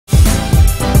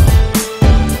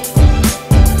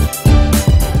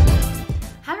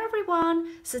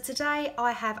So today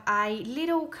I have a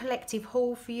little collective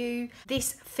haul for you.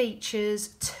 This features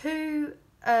two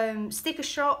sticker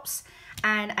shops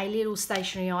and a little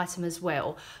stationery item as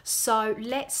well. So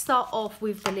let's start off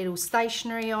with the little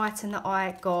stationery item that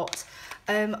I got.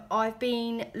 I've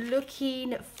been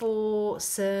looking for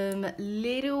some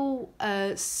little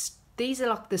these are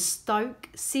like the Stoke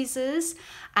scissors,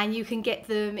 and you can get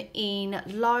them in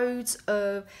loads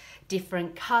of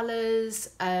different colours.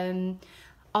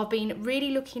 I've been really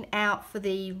looking out for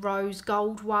the rose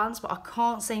gold ones, but I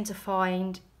can't seem to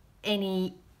find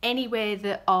anywhere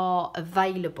that are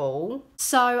available.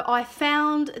 So I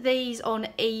found these on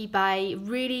eBay,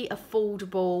 really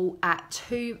affordable at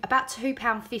about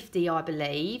 £2.50 I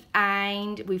believe,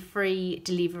 and with free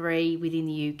delivery within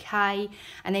the UK.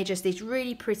 And they're just this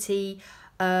really pretty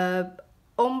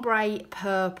ombre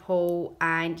purple,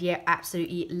 and yeah,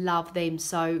 absolutely love them.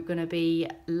 So gonna be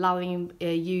loving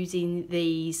using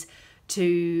these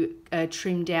to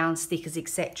trim down stickers,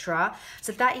 etc.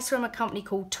 So that is from a company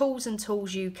called Tools and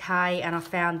Tools UK, and I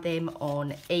found them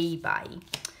on eBay.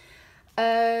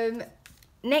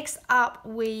 Next up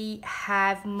we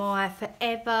have my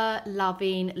forever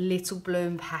loving little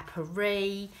Bloom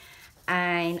Paperie,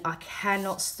 and I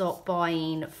cannot stop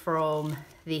buying from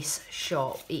this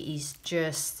shop. It is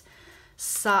just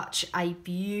such a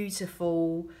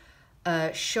beautiful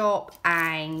shop,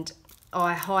 and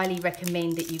I highly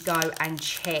recommend that you go and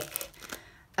check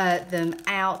them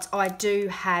out. I do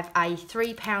have a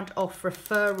 £3 off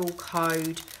referral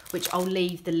code, which I'll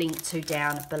leave the link to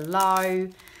down below.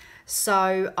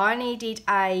 So I needed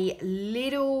a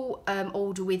little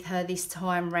order with her this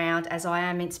time round, as I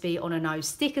am meant to be on a no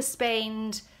sticker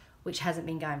spend, which hasn't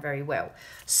been going very well.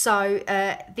 So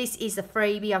this is a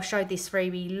freebie. I've showed this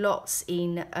freebie lots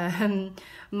in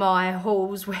my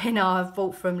hauls when I've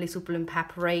bought from Little Bloom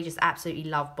Paperie. Just absolutely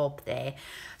love Bob there.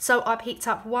 So I picked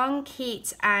up one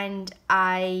kit and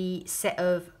a set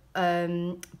of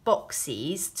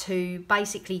boxes to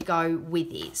basically go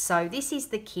with it. So this is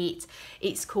the kit.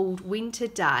 It's called Winter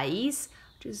Days.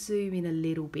 Just zoom in a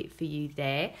little bit for you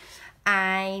there.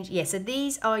 And yeah, so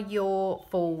these are your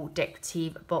full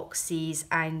decorative boxes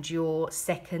and your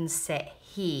second set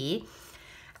here.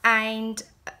 And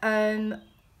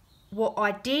what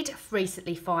I did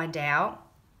recently find out,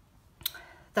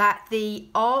 that the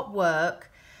artwork,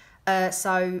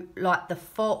 so like the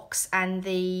fox and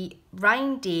the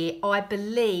reindeer, I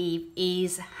believe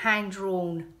is hand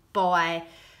drawn by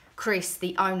Chris,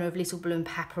 the owner of Little Bloom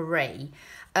Paperie.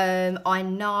 I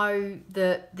know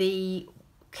that the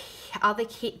other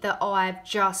kit that I've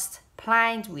just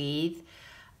planned with,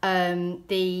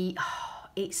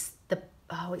 it's the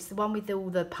one with all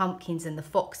the pumpkins and the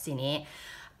fox in it.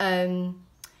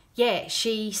 Yeah,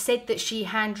 she said that she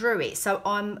hand drew it, so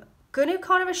I'm gonna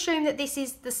kind of assume that this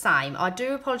is the same. I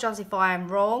do apologise if I am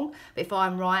wrong, but if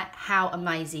I'm right, how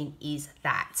amazing is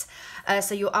that?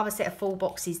 So your other set of full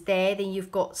boxes there. Then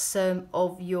you've got some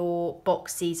of your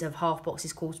boxes of half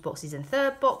boxes, quarter boxes and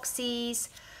third boxes,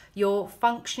 your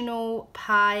functional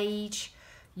page,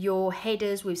 your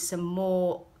headers with some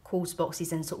more quarter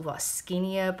boxes and sort of like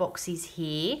skinnier boxes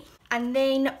here. And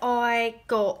then I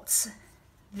got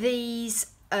these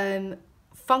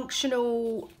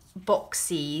functional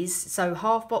boxes, so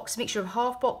mixture of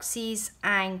half boxes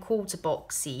and quarter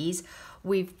boxes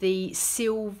with the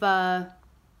silver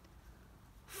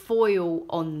foil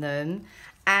on them.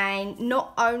 And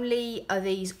not only are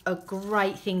these a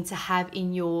great thing to have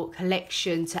in your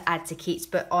collection to add to kits,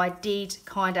 but I did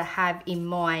kind of have in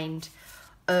mind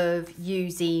of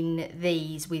using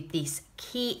these with this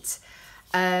kit.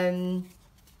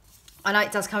 I know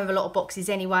it does come with a lot of boxes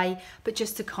anyway, but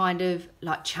just to kind of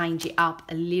like change it up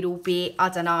a little bit. I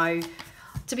don't know.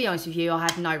 To be honest with you, I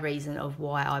have no reason of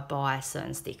why I buy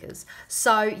certain stickers.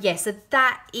 So yeah, so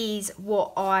that is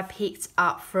what I picked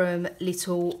up from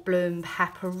Little Bloom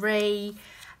Paperie.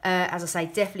 As I say,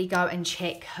 definitely go and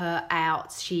check her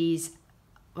out. She's,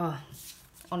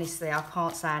 honestly, I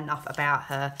can't say enough about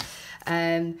her.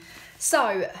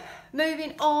 So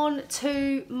moving on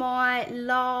to my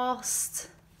last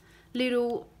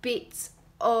little bit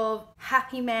of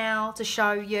happy mail to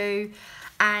show you,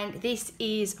 and this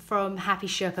is from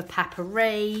Sherpa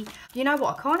Paperie. You know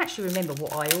what, I can't actually remember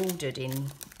what I ordered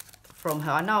from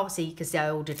her. I know obviously because I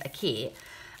ordered a kit,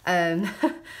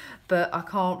 but I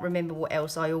can't remember what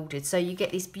else I ordered. So you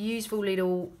get this beautiful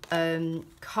little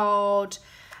card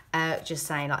just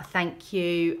saying like thank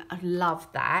you. I love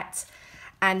that.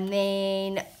 And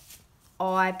then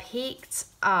I picked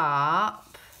up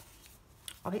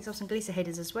some glitter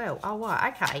headers as well. Oh,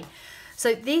 right, okay.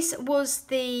 So this was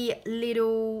the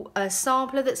little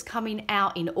sampler that's coming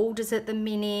out in orders at the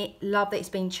minute. Love that it's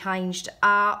been changed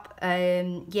up.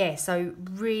 Yeah, so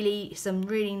really some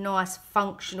really nice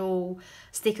functional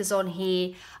stickers on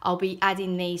here. I'll be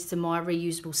adding these to my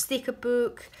reusable sticker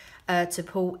book to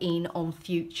pull in on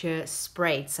future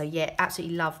spreads. So yeah,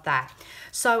 absolutely love that.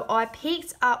 So I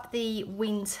picked up the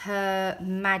Winter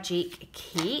Magic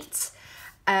kit.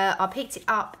 I picked it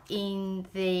up in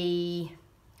the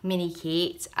mini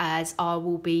kit as I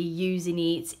will be using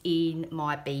it in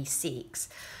my B6.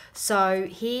 So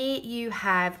here you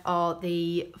have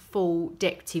the full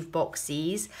decorative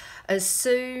boxes. As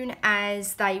soon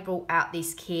as they brought out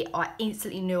this kit, I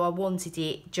instantly knew I wanted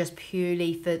it just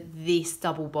purely for this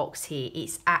double box here.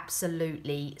 It's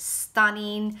absolutely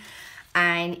stunning,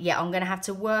 and yeah, I'm gonna have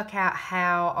to work out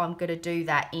how I'm gonna do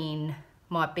that in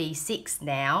my B6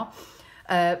 now,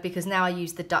 because now I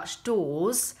use the Dutch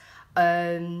doors.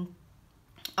 I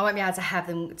won't be able to have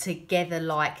them together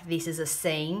like this as a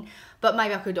scene, but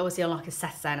maybe I could obviously on like a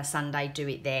Saturday and a Sunday do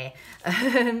it there.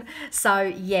 So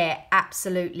yeah,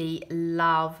 absolutely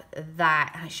love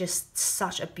that. And it's just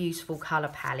such a beautiful colour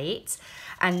palette.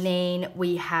 And then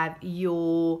we have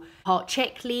your heart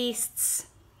checklists,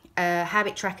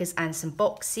 habit trackers and some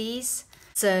boxes,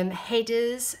 some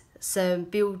headers, some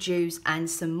build dues and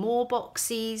some more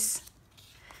boxes,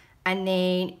 and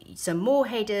then some more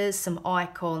headers, some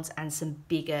icons and some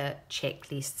bigger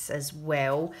checklists as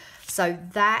well. So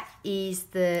that is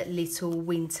the little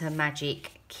Winter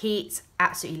Magic kit.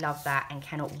 Absolutely love that and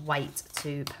cannot wait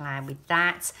to plan with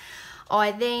that.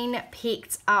 I then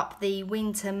picked up the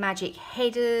Winter Magic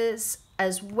headers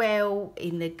as well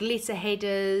in the glitter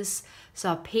headers.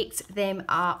 So I picked them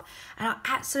up, and I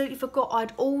absolutely forgot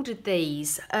I'd ordered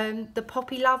these, the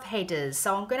Poppy Love headers.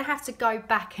 So I'm going to have to go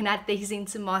back and add these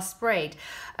into my spread.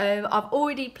 I've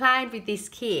already planned with this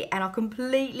kit and I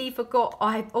completely forgot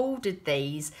I've ordered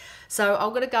these. So I'm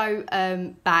going to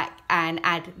go back and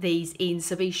add these in.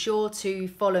 So be sure to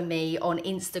follow me on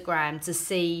Instagram to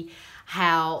see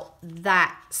how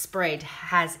that spread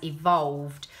has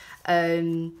evolved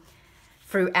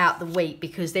throughout the week,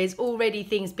 because there's already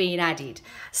things being added.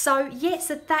 So yeah,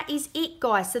 so that is it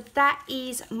guys. So that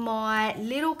is my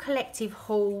little collective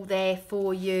haul there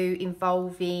for you,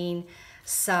 involving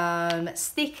some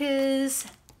stickers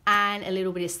and a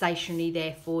little bit of stationery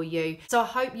there for you. So I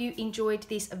hope you enjoyed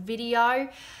this video.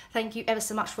 Thank you ever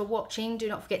so much for watching. Do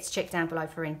not forget to check down below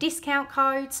for any discount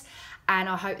codes, and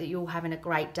I hope that you're all having a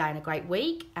great day and a great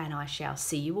week, and I shall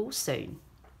see you all soon.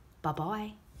 Bye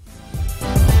bye.